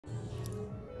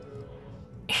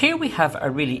Here we have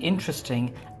a really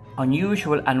interesting,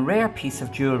 unusual and rare piece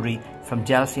of jewellery from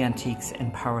Delphi Antiques in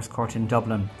Powerscourt in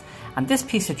Dublin. And this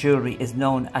piece of jewellery is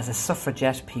known as a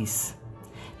suffragette piece.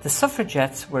 The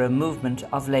suffragettes were a movement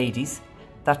of ladies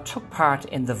that took part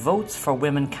in the Votes for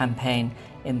Women campaign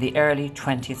in the early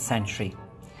 20th century.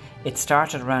 It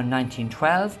started around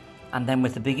 1912, and then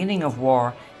with the beginning of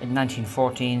war in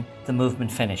 1914, the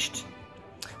movement finished.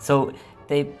 So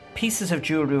the pieces of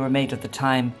jewellery were made at the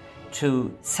time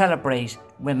to celebrate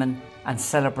women and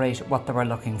celebrate what they were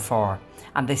looking for.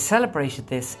 And they celebrated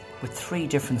this with 3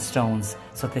 different stones.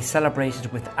 So they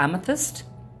celebrated with amethyst,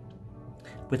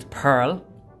 with pearl,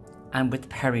 and with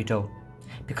peridot,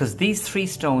 because these 3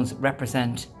 stones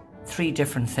represent 3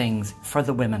 different things for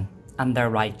the women and their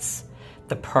rights.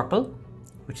 The purple,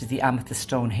 which is the amethyst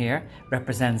stone here,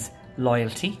 represents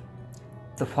loyalty.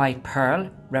 The white pearl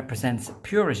represents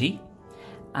purity,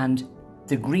 and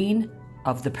the green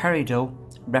of the peridot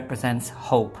represents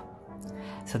hope.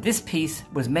 So this piece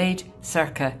was made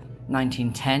circa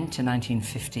 1910 to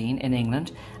 1915 in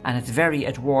England, and it's very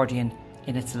Edwardian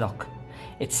in its look.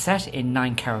 It's set in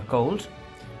 9-carat gold,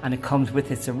 and it comes with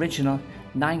its original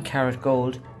 9-carat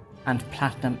gold and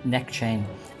platinum neck chain.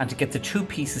 And to get the 2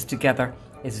 pieces together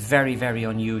is very, very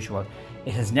unusual.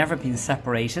 It has never been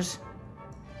separated,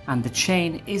 and the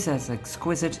chain is as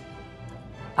exquisite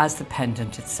as the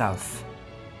pendant itself.